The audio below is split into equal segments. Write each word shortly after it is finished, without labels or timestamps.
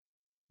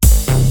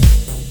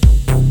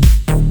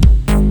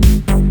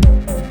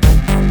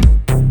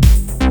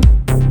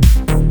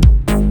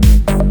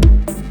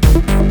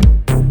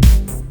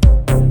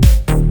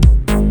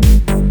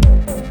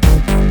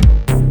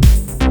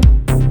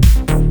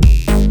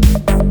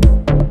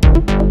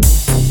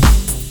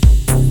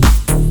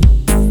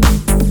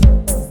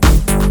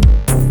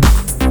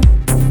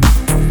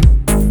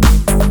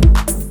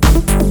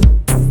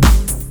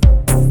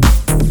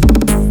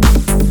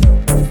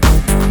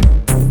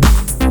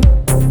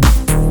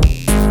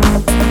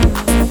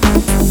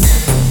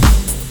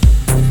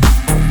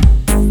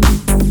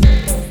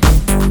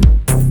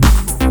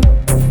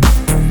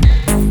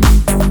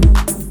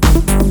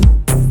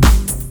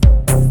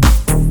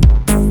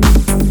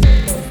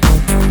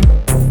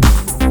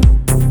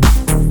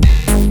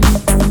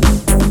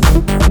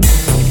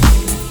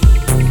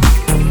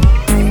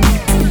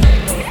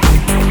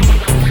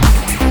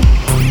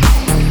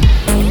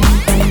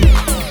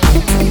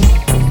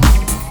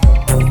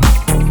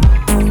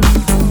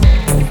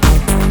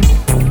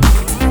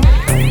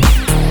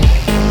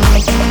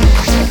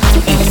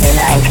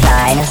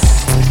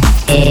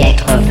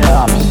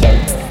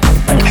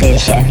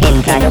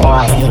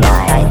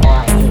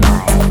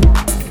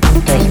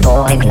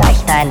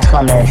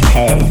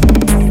Trommelfell.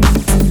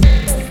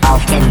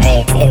 Auf dem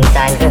Weg in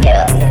dein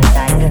Gehirn.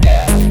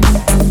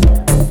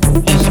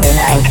 Ich bin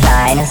ein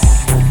kleines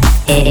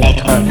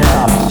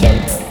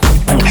Elektrowürmchen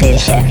und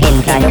krieche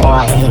in dein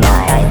Ohr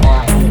hinein.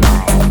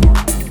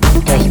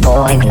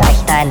 Durchbohre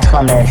gleich dein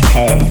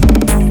Trommelfell.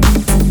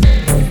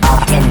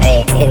 Auf dem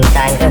Weg in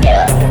dein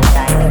Gehirn.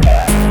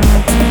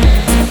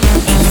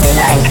 Ich bin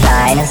ein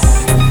kleines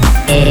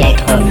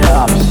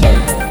Elektrowürmchen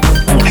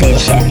und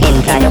krieche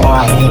in dein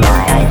Ohr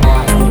hinein.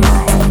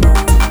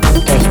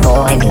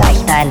 Durchbohre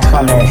gleich dein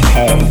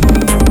Trommelfell.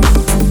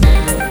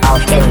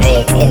 Auf dem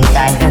Weg in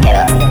dein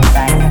Gehirn.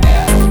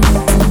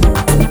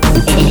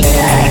 Ich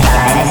bin ein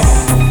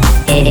kleines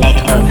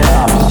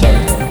Elektrowürmchen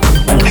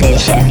und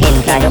krieche in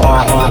dein Ohr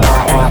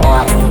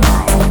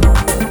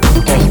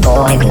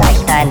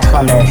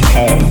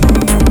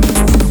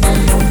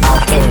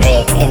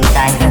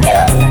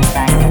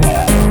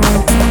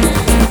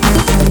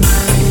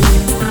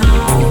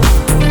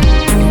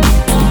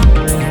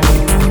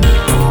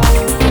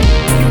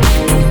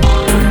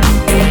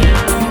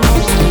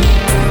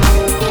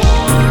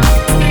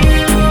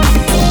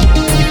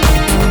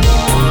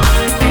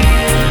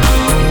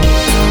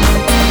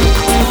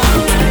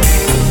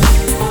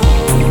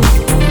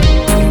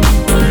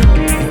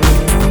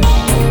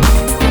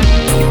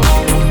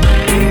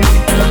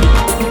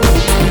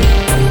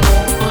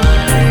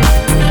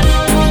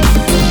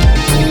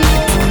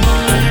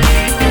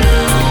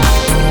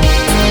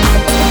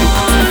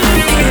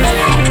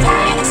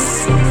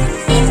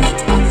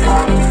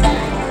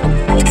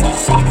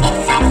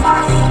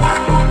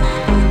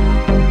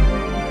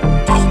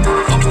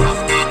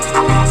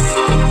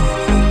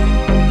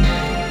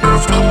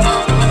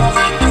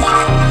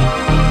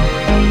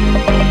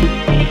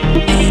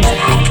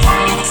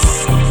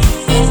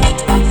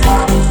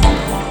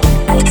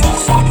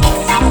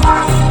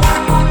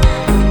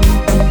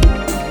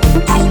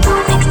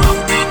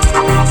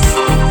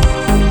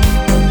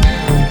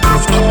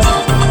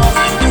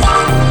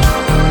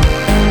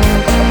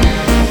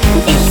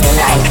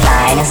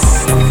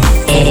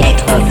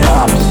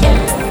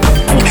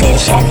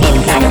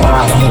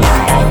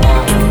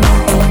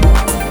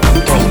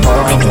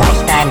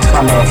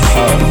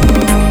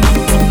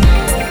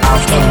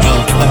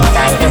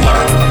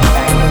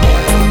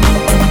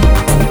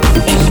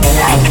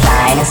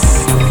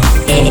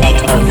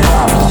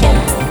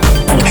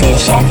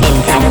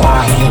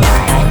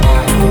hinein.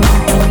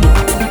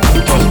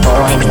 Durchbohre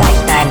gleich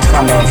dein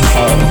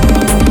Trommelfell.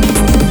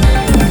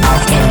 Auf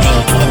dem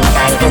Weg in dein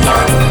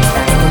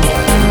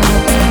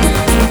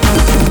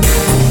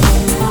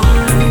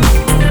Gehirn.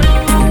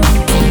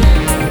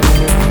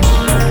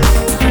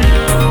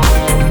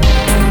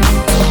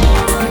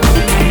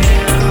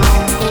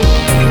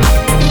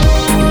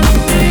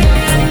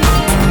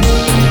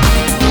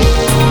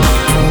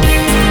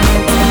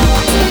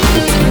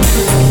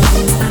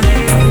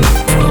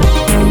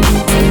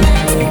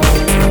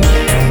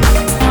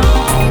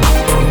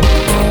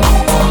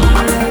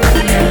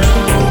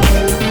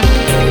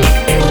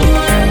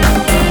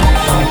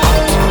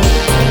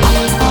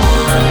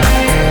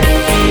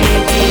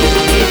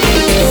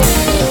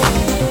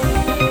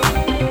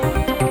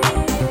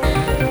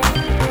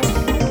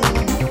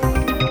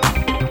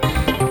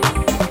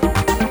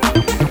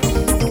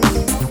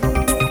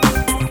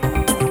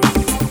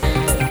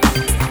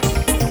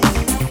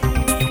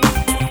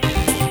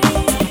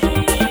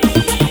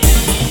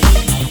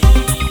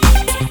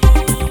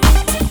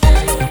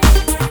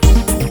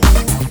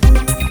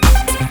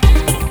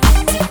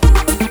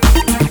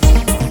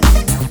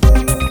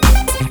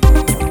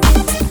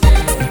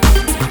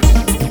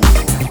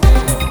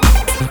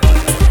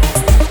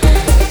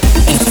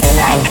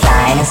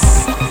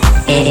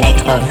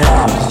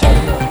 Elektrowürmchen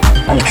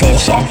und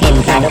krieche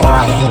in dein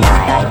Ohr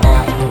hinein.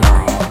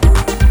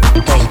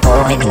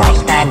 Durchbohre gleich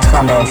dein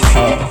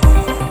Trommelfell.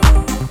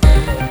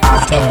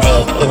 Auf dem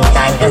Weg in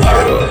dein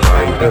Gehirn.